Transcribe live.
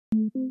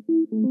G'day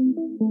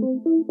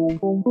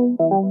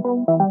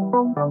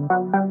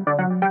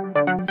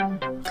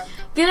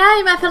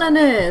my fellow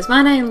nerds,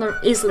 my name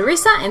is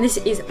Larissa and this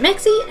is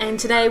Mexi, and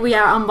today we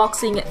are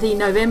unboxing the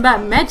November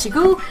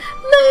Magical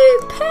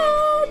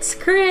LootPets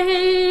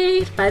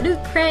Crate by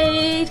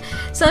Lootcrate.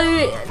 So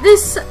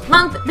this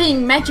month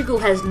being magical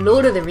has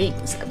Lord of the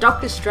Rings,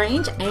 Doctor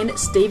Strange and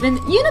Steven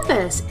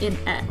Universe in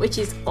it, which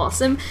is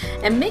awesome,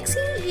 and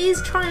Mexi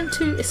is trying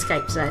to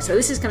escape today, so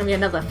this is going to be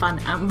another fun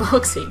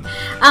unboxing.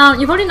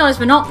 You probably noticed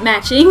we're not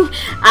matching.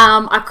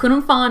 I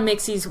couldn't find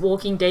Mexi's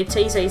Walking Dead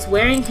tee, so he's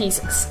wearing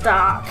his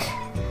Stark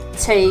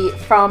tee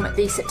from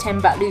the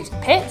September Loot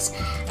Pets,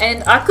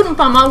 and I couldn't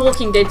find my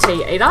Walking Dead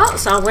tee either,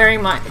 so I'm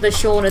wearing the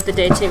Shaun of the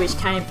Dead tee, which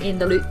came in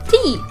the Loot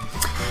tee.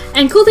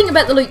 And cool thing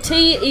about the Loot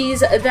tee is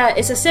that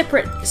it's a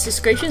separate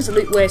subscription, it's a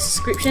Lootwear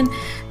subscription,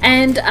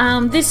 and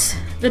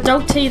the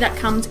dog tee that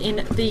comes in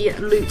the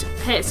Loot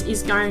Pets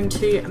is going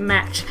to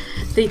match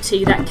the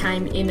tee that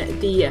came in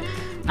the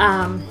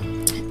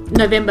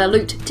November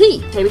Loot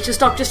tee, which is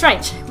Doctor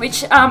Strange,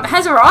 which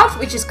has arrived,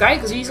 which is great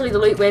because usually the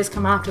Loot Wears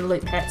come after the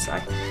Loot Pets. So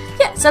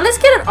yeah, so let's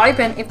get it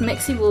open if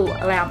Mexi will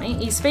allow me.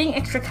 He's being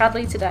extra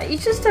cuddly today. You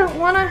just don't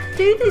want to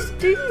do this,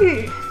 do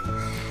you?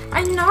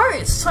 I know,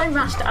 it's so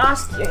much to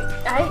ask you.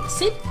 Hey,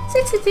 sit.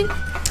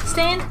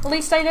 Stand, at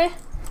least stay there.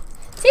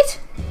 Sit.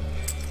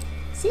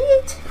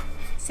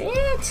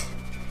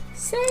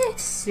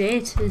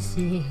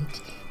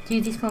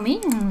 Do this for me?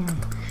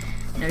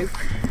 Nope.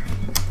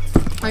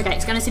 Okay,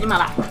 it's gonna sit in my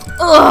lap.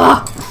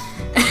 Ugh!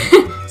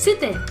 Sit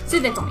there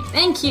for me.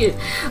 Thank you.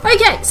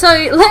 Okay, so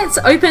let's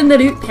open the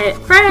Loot Pet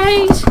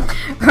Crate.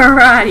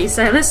 Alrighty,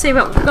 so let's see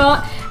what we've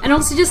got. And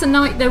also just a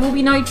note, there will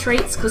be no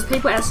treats because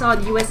people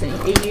outside the US and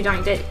EU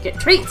don't get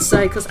treats,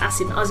 so because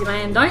us in Aussie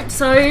land don't,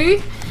 so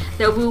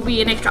there will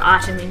be an extra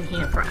item in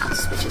here for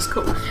us, which is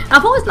cool.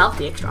 I've always loved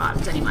the extra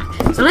items anyway.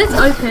 So let's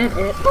open it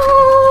up.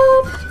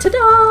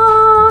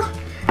 Ta-da!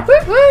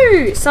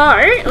 Woo-hoo! So,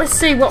 let's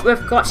see what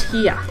we've got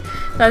here.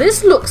 So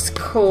this looks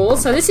cool.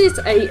 So this is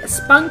a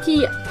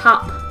Spunky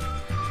Pup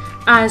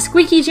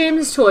Squeaky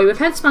Gems toy. We've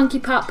had Spunky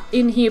Pup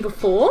in here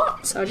before,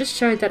 so I just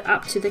showed that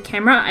up to the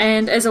camera,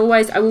 and as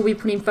always I will be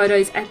putting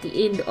photos at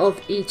the end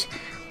of each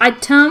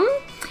item.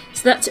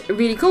 So that's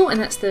really cool, and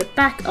that's the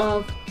back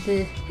of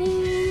the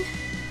thing.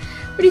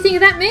 What do you think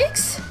of that,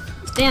 Mix?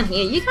 It's down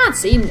here. You can't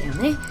see him down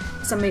there.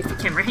 Let's move the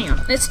camera. Hang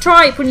on. Let's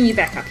try putting you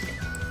back up here.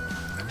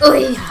 Oh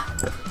yeah.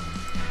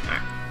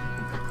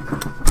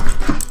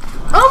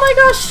 Oh my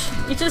gosh!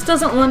 It just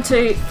doesn't want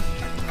to.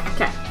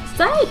 Okay,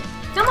 stay.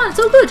 Come on, it's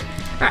all good.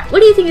 Alright,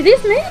 what do you think of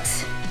this,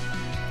 Mix?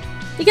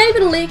 You gave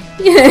it a lick.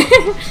 Yeah.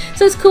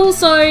 So it's cool.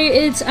 So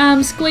it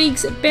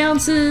squeaks, it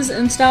bounces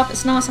and stuff.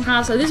 It's nice and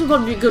hard. So this will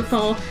probably be good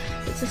for.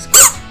 It's a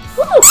squeak.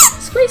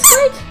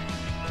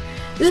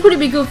 This will probably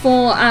be good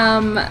for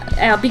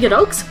our bigger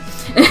dogs.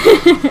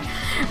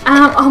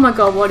 Oh my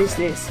god, what is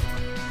this?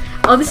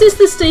 Oh, this is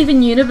the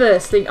Steven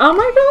Universe thing. Oh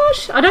my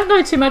gosh, I don't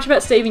know too much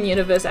about Steven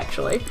Universe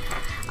actually.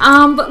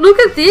 But look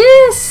at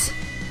this!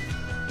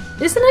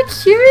 Isn't it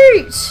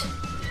cute?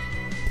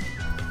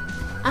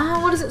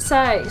 What does it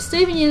say?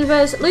 Steven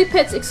Universe, Loot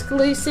Pets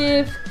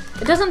exclusive.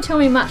 It doesn't tell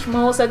me much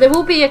more, so there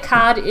will be a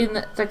card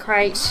in the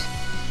crate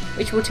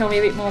which will tell me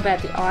a bit more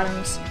about the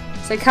items.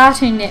 So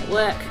Cartoon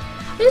Network.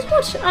 I just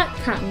watched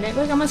Cartoon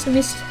Network. I must have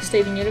missed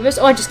Steven Universe.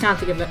 Oh, I just can't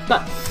think of it,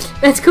 but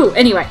that's cool.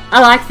 Anyway,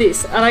 I like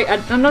this.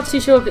 I'm not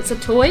too sure if it's a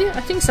toy. I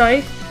think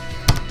so.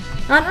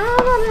 I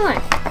don't know.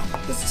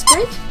 Does it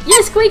squeak? Yeah,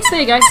 squeaks.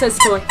 There you go. So it's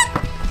a toy.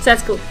 So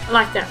that's cool. I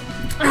like that.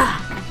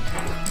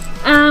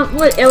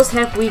 What else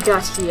have we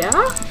got here?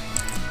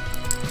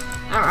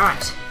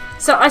 Alright.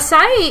 So I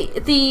say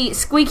the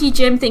Squeaky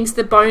Gem thing's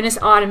the bonus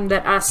item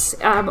that us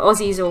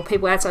Aussies or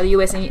people outside the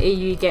US and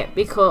EU get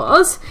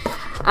because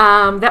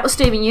that was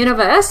Steven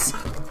Universe.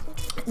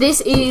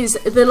 This is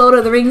the Lord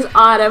of the Rings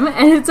item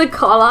and it's a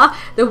collar.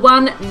 The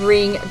One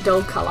Ring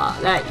dog collar.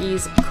 That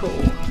is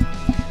cool.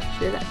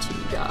 Show that to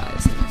you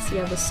guys. That's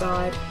the other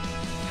side.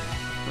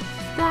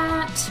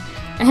 That,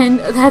 and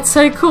that's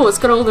so cool. It's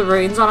got all the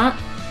runes on it,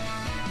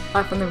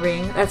 like on the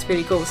ring. That's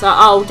pretty cool. So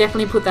I'll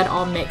definitely put that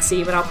on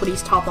Mexi, but I'll put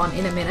his top on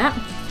in a minute.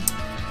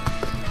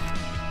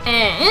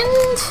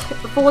 And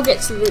before I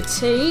get to the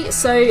tea,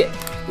 so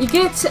you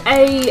get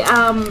a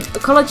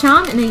collar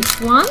charm in each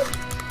one.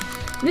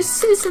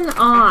 This is an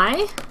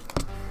eye,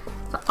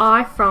 the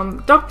eye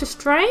from Doctor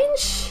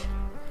Strange.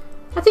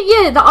 I think,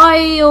 yeah, the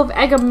Eye of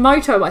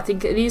Agamotto, I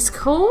think it is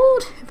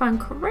called, if I'm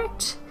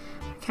correct.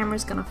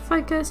 Camera's gonna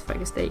focus,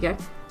 there you go.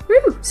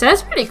 Woo! So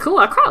that's pretty cool,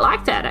 I quite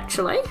like that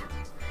actually.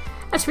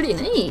 That's really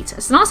neat.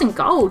 It's nice and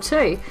gold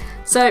too.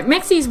 So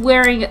Mexi's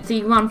wearing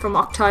the one from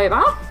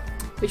October,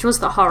 which was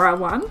the horror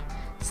one.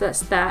 So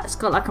that's that. It's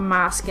got like a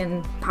mask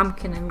and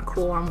pumpkin and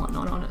claw and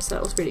whatnot on it, so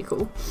that was really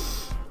cool.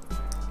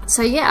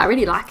 So yeah, I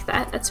really like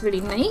that. That's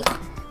really neat.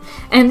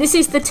 And this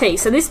is the tee.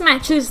 So this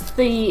matches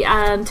the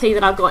tee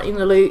that I got in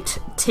the Loot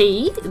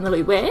tee, in the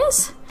Loot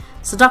Wears.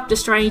 So Doctor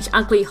Strange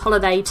Ugly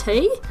Holiday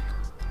Tee.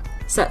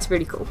 So that's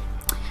really cool.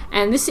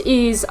 And this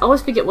is, I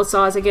always forget what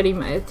size I get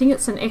him. I think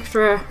it's an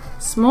extra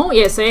small.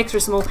 Yeah, so extra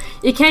small.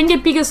 You can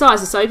get bigger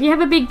sizes. So if you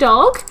have a big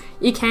dog,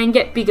 you can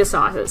get bigger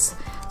sizes.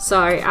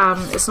 So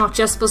it's not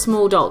just for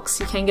small dogs.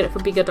 You can get it for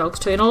bigger dogs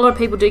too. And a lot of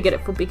people do get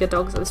it for bigger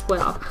dogs as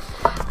well.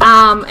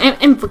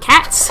 And for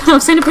cats.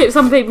 I've seen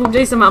some people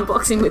do some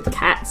unboxing with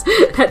cats.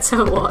 That's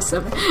so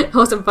awesome.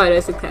 Awesome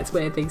photos of cats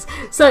wearing things.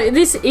 So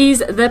this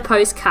is the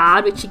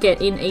postcard, which you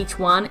get in each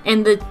one.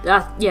 And the,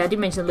 yeah, I did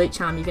mention the loot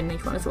charm you get in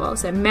each one as well.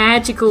 So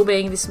magical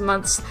being this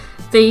month's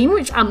theme,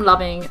 which I'm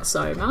loving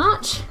so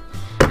much.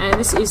 And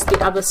this is the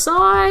other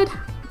side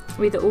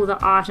with all the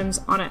items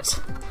on it.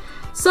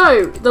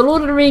 So, the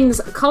Lord of the Rings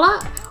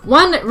collar,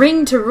 1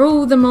 ring to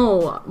rule them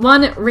all,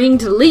 1 ring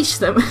to leash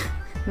them.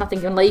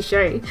 Nothing can leash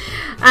you.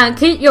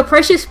 Keep your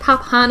precious pup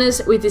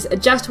harness with this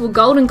adjustable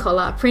golden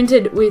collar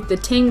printed with the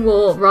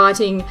Tengwar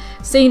writing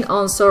seen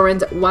on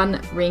Sauron's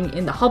 1 ring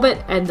in The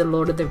Hobbit and The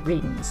Lord of the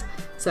Rings.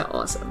 So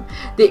awesome.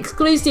 The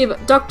exclusive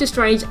Doctor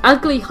Strange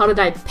Ugly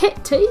Holiday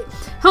Pet Tee.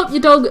 Help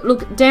your dog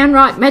look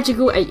downright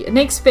magical at your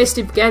next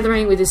festive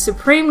gathering with a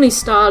supremely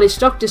stylish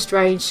Doctor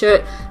Strange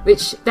shirt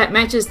that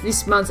matches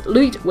this month's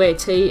Loot Wear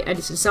tee and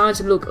is designed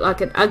to look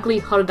like an ugly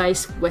holiday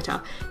sweater.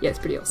 Yeah, it's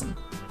pretty awesome.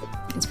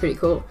 It's pretty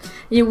cool.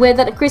 You wear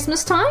that at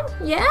Christmas time?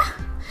 Yeah?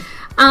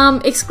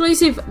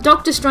 Exclusive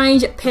Doctor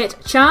Strange Pet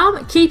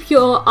Charm. Keep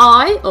your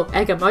eye, or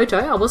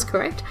Agamotto, I was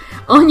correct,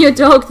 on your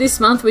dog this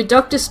month with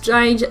Doctor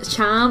Strange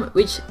Charm,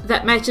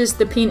 that matches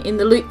the pin in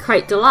the Loot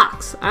Crate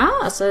Deluxe.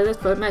 Ah, so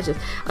that's what it matches.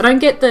 I don't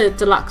get the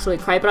Deluxe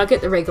Loot Crate, but I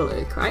get the regular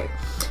Loot Crate.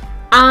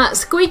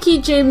 Squeaky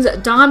Gems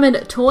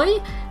Diamond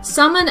Toy.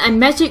 Summon a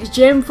magic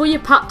gem for your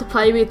pup to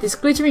play with. This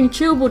glittering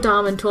chewable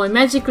diamond toy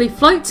magically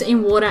floats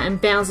in water and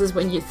bounces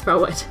when you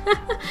throw it.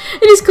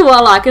 It is cool, I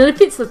like it. It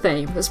fits the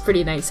theme. That's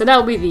pretty neat. So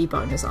that'll be the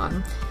bonus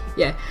item.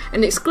 Yeah,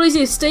 an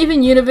exclusive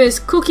Steven Universe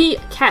Cookie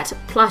Cat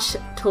plush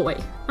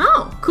toy.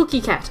 Oh,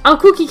 Cookie Cat. Oh,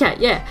 Cookie Cat,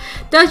 yeah.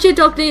 Does your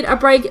dog need a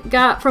break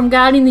from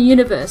guarding the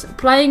universe?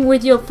 Playing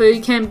with your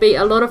food can be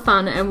a lot of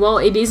fun, and while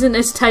it isn't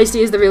as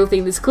tasty as the real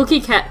thing, this Cookie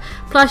Cat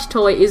plush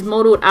toy is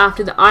modelled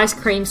after the ice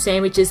cream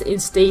sandwiches in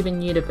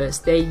Steven Universe.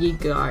 There you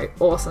go.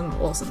 Awesome,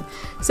 awesome.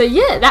 So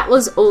yeah, that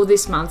was all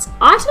this month's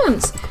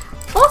items.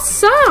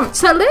 Awesome!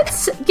 So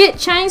let's get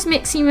changed,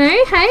 Mexi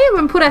Moo. Hey, we're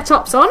going to put our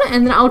tops on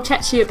and then I'll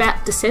chat to you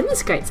about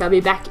December's crate. So I'll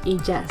be back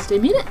in just a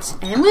minute.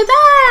 And we're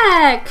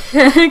back!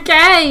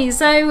 Okay,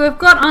 so we've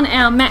got on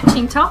our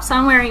matching tops.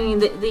 I'm wearing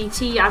the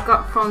tee I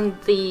got from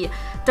the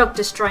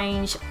Doctor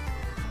Strange,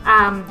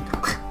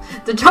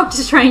 the Doctor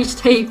Strange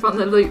tee from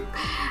the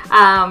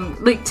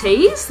Loot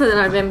tees, the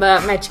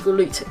November Magical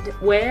Loot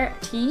Wear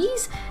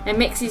tees. And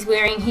Mexi's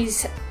wearing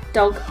his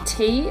dog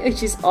tee,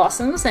 which is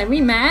awesome, so we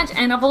match.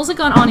 And I've also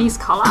got on his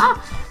collar,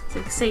 so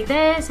you can see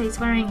there, so he's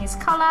wearing his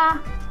collar,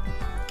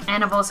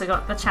 and I've also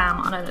got the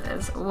charm on it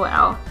as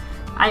well.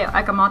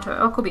 Agamotto,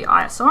 or it could be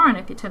Sauron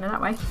if you turn it that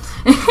way.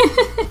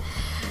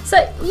 So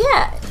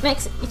yeah,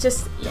 Max, you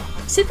just, yeah,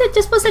 sit there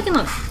just for a second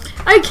look.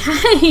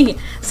 Okay,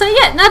 so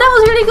yeah, no, that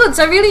was really good.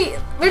 So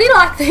really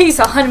like these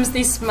items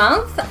this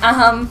month.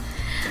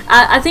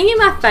 I think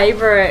my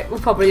favourite will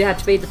probably have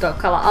to be the dog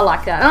colour. I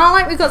like that. And I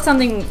like we've got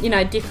something, you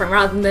know, different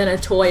rather than a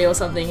toy or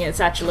something. It's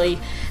actually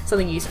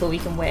something useful we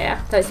can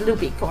wear. So it's a little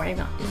big for him,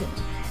 isn't it?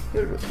 A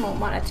little small,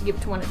 might have to give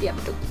it to one of the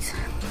other doggies.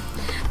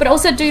 But I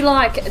also do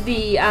like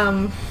the,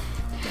 yeah,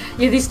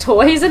 these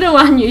toys are a little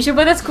unusual,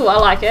 but that's cool. I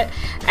like it.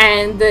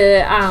 And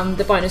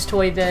the bonus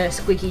toy, the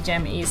squeaky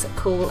gem, is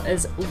cool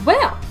as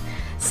well.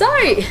 So,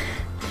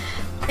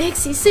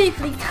 Mexi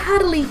safely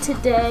cuddly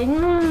today.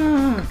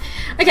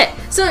 Okay,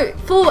 so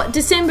for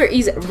December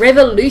is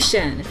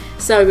Revolution.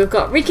 So we've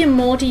got Rick and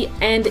Morty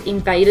and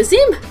Invader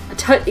Sim. I'm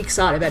totally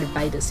excited about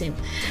Invader Sim.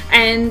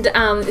 And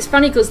it's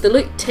funny because the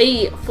loot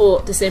tee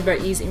for December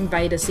is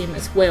Invader Sim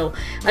as well.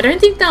 I don't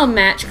think they'll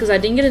match because I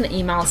didn't get an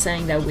email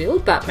saying they will,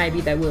 but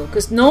maybe they will.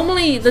 Because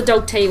normally the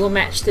dog tee will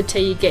match the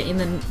tee you get in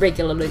the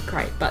regular loot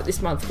crate, but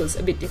this month was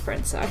a bit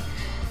different, so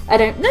I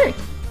don't know.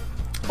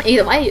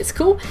 Either way, it's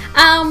cool.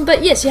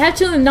 But yes, you have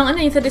till the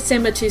 19th of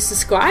December to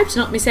subscribe to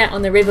not miss out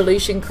on the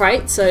Revolution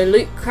crate. So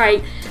Loot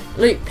Crate,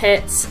 Loot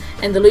Pets,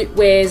 and the Loot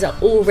Wares are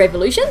all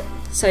Revolution.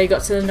 So you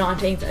got to the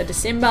 19th of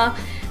December.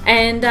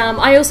 And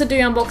I also do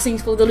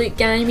unboxings for the Loot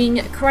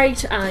Gaming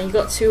crate. You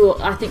got to,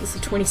 I think it's the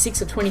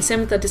 26th or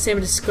 27th of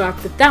December to subscribe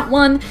for that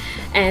one.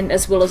 And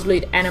as well as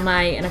Loot Anime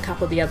and a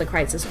couple of the other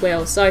crates as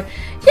well. So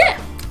yeah.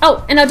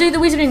 Oh, and I do the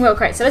Wizarding World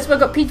crate, so that's why I've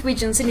got Peach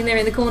Pigeon sitting there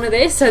in the corner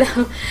there, so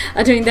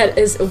I'm doing that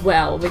as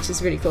well, which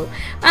is really cool.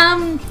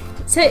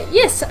 So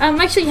yes,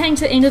 make sure you hang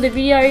to the end of the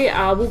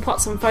video. We'll pop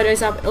some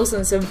photos up and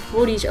also some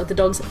footage of the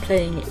dogs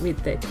playing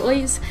with their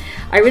toys.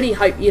 I really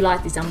hope you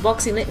like this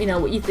unboxing. Let me know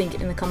what you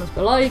think in the comments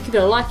below. Give it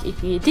a like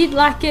if you did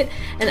like it,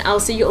 and I'll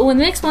see you all in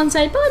the next one.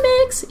 Say bye,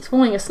 Mex. It's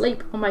falling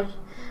asleep on my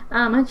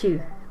arm, aren't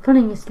you?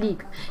 Falling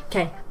asleep.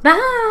 Okay,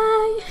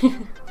 bye.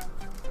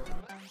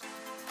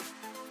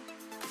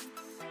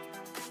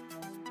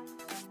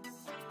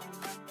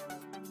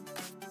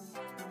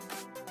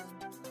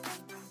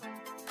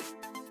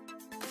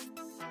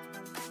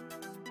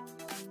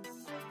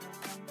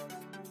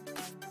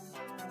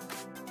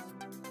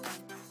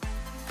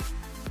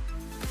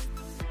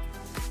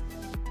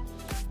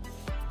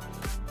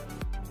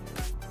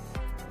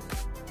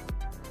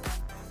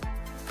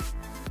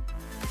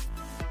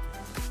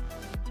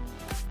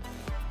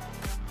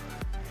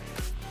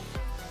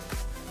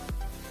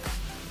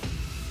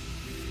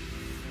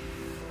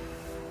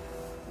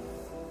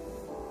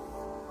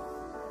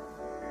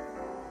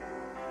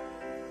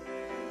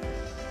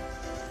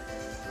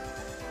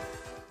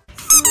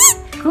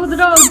 Call the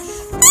dogs.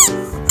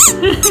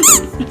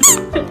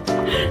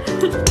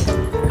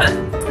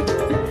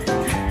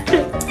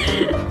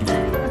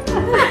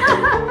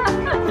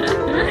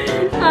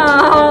 Oh,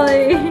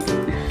 Holly.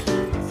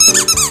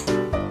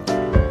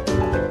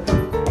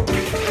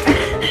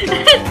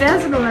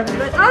 There's an 11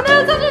 bed. Oh no,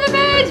 it's under the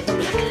bed!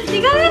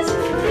 You got it?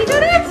 You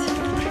got it?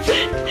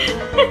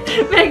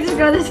 Meg's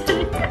got it.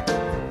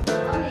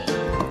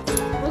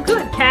 Well,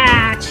 good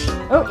catch.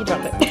 Oh, you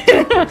dropped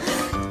it.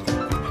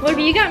 What have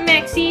you got,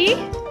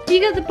 Mexi? You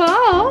got the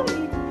ball?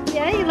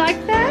 Yeah, you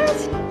like that?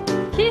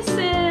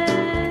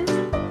 Kisses.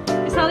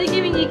 Is Holly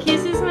giving you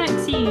kisses,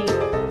 Mexi?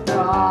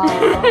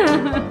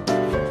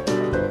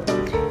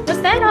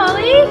 What's that,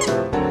 Holly?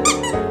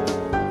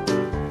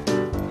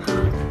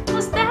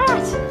 What's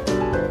that?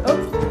 Oh.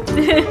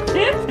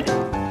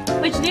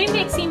 What you doing,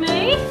 Mexi,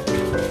 me?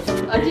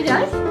 Oh, did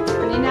I?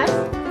 Really nice.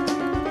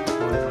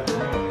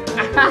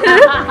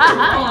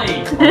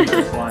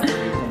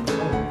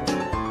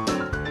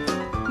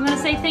 You want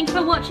to say thanks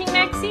for watching,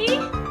 Mexi?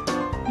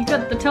 You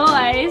got the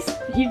toys.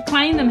 You've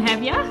claimed them,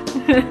 have you?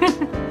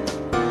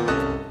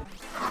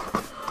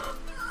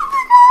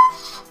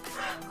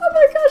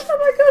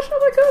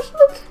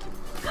 Look.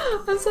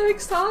 I'm so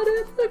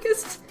excited. Look,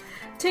 it's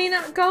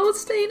Tina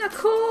Goldstein, of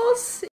course.